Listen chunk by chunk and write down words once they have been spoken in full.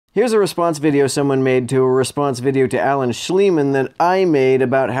Here's a response video someone made to a response video to Alan Schliemann that I made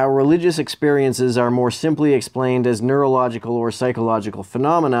about how religious experiences are more simply explained as neurological or psychological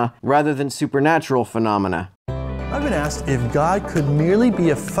phenomena rather than supernatural phenomena. I've been asked if God could merely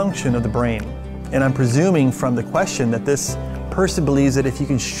be a function of the brain. And I'm presuming from the question that this person believes that if you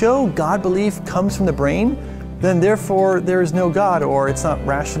can show God belief comes from the brain, then therefore there is no God, or it's not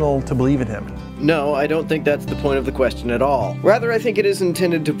rational to believe in him. No, I don't think that's the point of the question at all. Rather, I think it is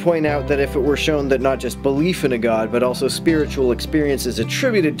intended to point out that if it were shown that not just belief in a god, but also spiritual experiences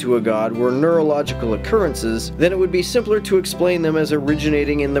attributed to a god were neurological occurrences, then it would be simpler to explain them as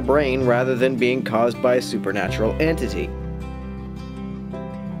originating in the brain rather than being caused by a supernatural entity.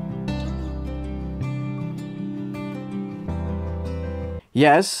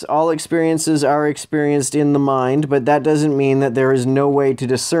 Yes, all experiences are experienced in the mind, but that doesn't mean that there is no way to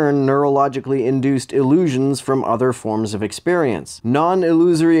discern neurologically induced illusions from other forms of experience.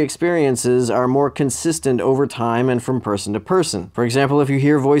 Non-illusory experiences are more consistent over time and from person to person. For example, if you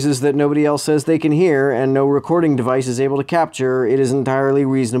hear voices that nobody else says they can hear and no recording device is able to capture, it is entirely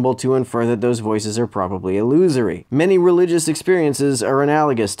reasonable to infer that those voices are probably illusory. Many religious experiences are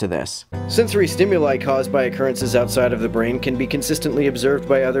analogous to this. Sensory stimuli caused by occurrences outside of the brain can be consistently observed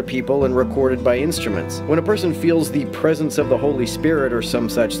by other people and recorded by instruments. When a person feels the presence of the Holy Spirit or some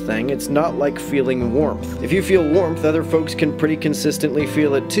such thing, it's not like feeling warmth. If you feel warmth, other folks can pretty consistently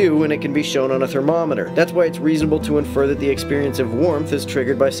feel it too, and it can be shown on a thermometer. That's why it's reasonable to infer that the experience of warmth is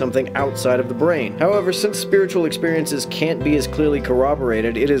triggered by something outside of the brain. However, since spiritual experiences can't be as clearly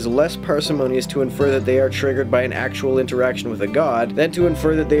corroborated, it is less parsimonious to infer that they are triggered by an actual interaction with a god than to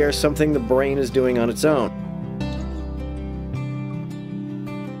infer that they are something the brain is doing on its own.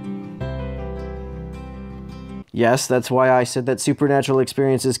 Yes, that's why I said that supernatural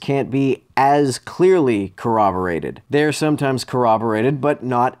experiences can't be as clearly corroborated. They're sometimes corroborated, but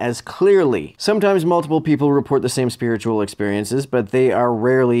not as clearly. Sometimes multiple people report the same spiritual experiences, but they are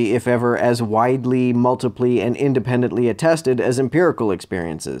rarely, if ever, as widely, multiply, and independently attested as empirical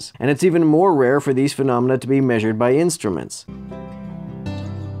experiences. And it's even more rare for these phenomena to be measured by instruments.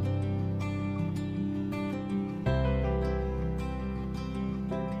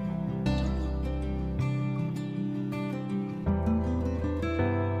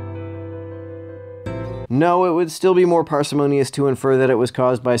 No, it would still be more parsimonious to infer that it was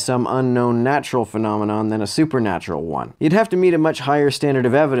caused by some unknown natural phenomenon than a supernatural one. You'd have to meet a much higher standard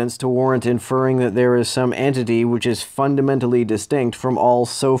of evidence to warrant inferring that there is some entity which is fundamentally distinct from all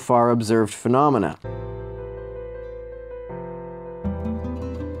so far observed phenomena.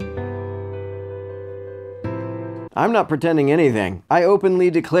 I'm not pretending anything. I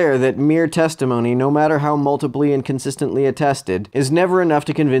openly declare that mere testimony, no matter how multiply and consistently attested, is never enough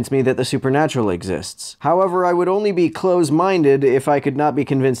to convince me that the supernatural exists. However, I would only be close-minded if I could not be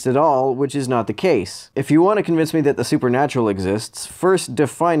convinced at all, which is not the case. If you want to convince me that the supernatural exists, first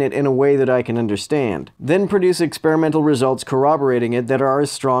define it in a way that I can understand. Then produce experimental results corroborating it that are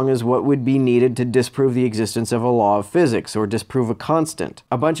as strong as what would be needed to disprove the existence of a law of physics or disprove a constant.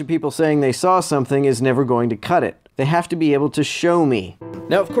 A bunch of people saying they saw something is never going to cut it. They have to be able to show me.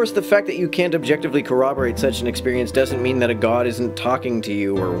 Now, of course, the fact that you can't objectively corroborate such an experience doesn't mean that a god isn't talking to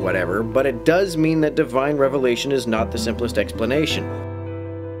you or whatever, but it does mean that divine revelation is not the simplest explanation.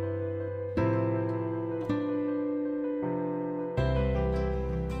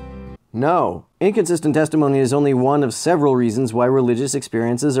 No. Inconsistent testimony is only one of several reasons why religious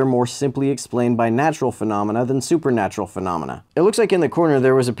experiences are more simply explained by natural phenomena than supernatural phenomena. It looks like in the corner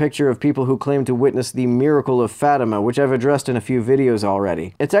there was a picture of people who claim to witness the miracle of Fatima, which I've addressed in a few videos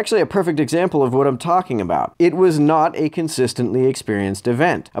already. It's actually a perfect example of what I'm talking about. It was not a consistently experienced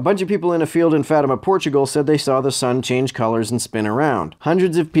event. A bunch of people in a field in Fatima, Portugal said they saw the sun change colors and spin around.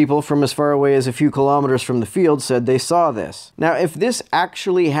 Hundreds of people from as far away as a few kilometers from the field said they saw this. Now, if this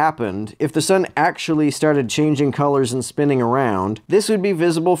actually happened, if the sun actually started changing colors and spinning around, this would be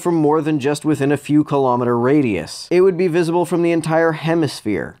visible from more than just within a few kilometer radius. It would be visible from the entire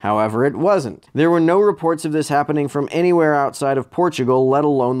hemisphere. However, it wasn't. There were no reports of this happening from anywhere outside of Portugal, let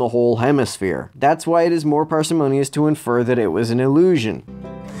alone the whole hemisphere. That's why it is more parsimonious to infer that it was an illusion.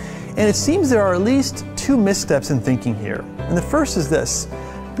 And it seems there are at least two missteps in thinking here. And the first is this.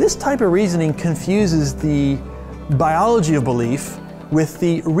 This type of reasoning confuses the biology of belief with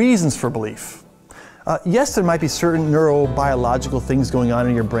the reasons for belief. Yes, there might be certain neurobiological things going on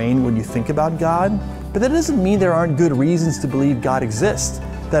in your brain when you think about God, but that doesn't mean there aren't good reasons to believe God exists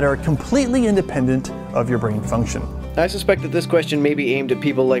that are completely independent of your brain function. I suspect that this question may be aimed at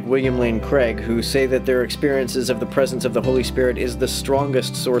people like William Lane Craig, who say that their experiences of the presence of the Holy Spirit is the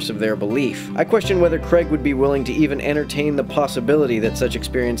strongest source of their belief. I question whether Craig would be willing to even entertain the possibility that such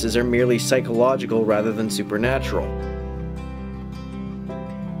experiences are merely psychological rather than supernatural.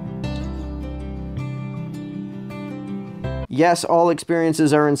 Yes, all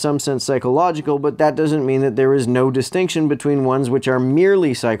experiences are in some sense psychological, but that doesn't mean that there is no distinction between ones which are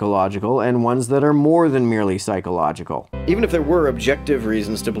merely psychological and ones that are more than merely psychological. Even if there were objective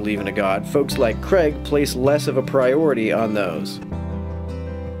reasons to believe in a god, folks like Craig place less of a priority on those.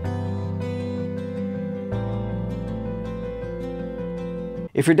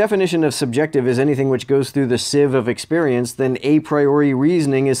 If your definition of subjective is anything which goes through the sieve of experience, then a priori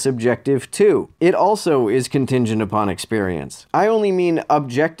reasoning is subjective too. It also is contingent upon experience. I only mean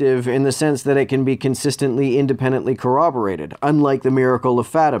objective in the sense that it can be consistently independently corroborated, unlike the miracle of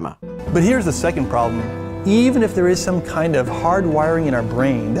Fatima. But here's the second problem. Even if there is some kind of hardwiring in our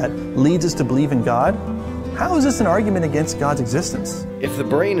brain that leads us to believe in God, how is this an argument against God's existence? If the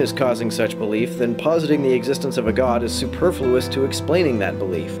brain is causing such belief, then positing the existence of a god is superfluous to explaining that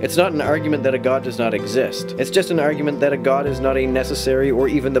belief. It's not an argument that a god does not exist. It's just an argument that a god is not a necessary or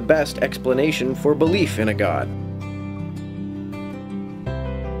even the best explanation for belief in a god.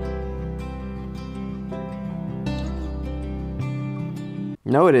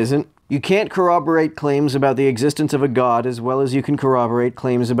 No, it isn't. You can't corroborate claims about the existence of a god as well as you can corroborate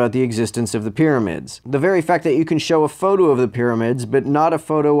claims about the existence of the pyramids. The very fact that you can show a photo of the pyramids but not a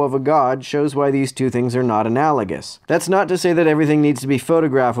photo of a god shows why these two things are not analogous. That's not to say that everything needs to be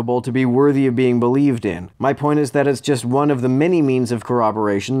photographable to be worthy of being believed in. My point is that it's just one of the many means of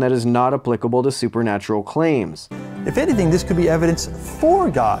corroboration that is not applicable to supernatural claims. If anything, this could be evidence for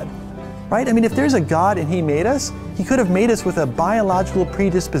God. Right? I mean, if there's a God and He made us, He could have made us with a biological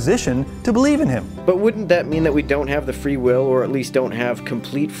predisposition to believe in Him. But wouldn't that mean that we don't have the free will, or at least don't have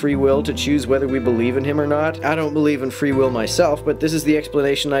complete free will to choose whether we believe in Him or not? I don't believe in free will myself, but this is the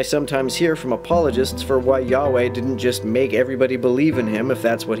explanation I sometimes hear from apologists for why Yahweh didn't just make everybody believe in Him if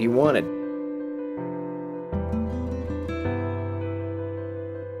that's what He wanted.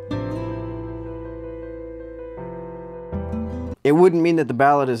 It wouldn't mean that the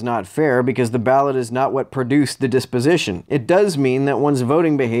ballot is not fair, because the ballot is not what produced the disposition. It does mean that one's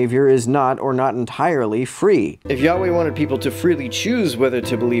voting behavior is not, or not entirely, free. If Yahweh wanted people to freely choose whether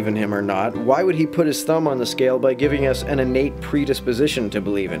to believe in Him or not, why would He put His thumb on the scale by giving us an innate predisposition to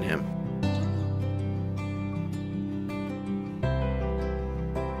believe in Him?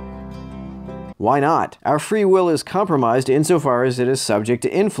 Why not? Our free will is compromised insofar as it is subject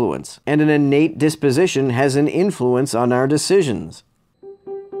to influence, and an innate disposition has an influence on our decisions.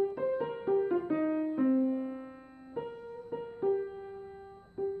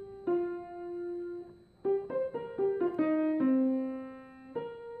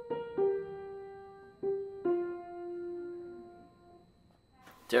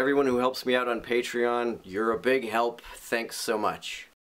 To everyone who helps me out on Patreon, you're a big help. Thanks so much.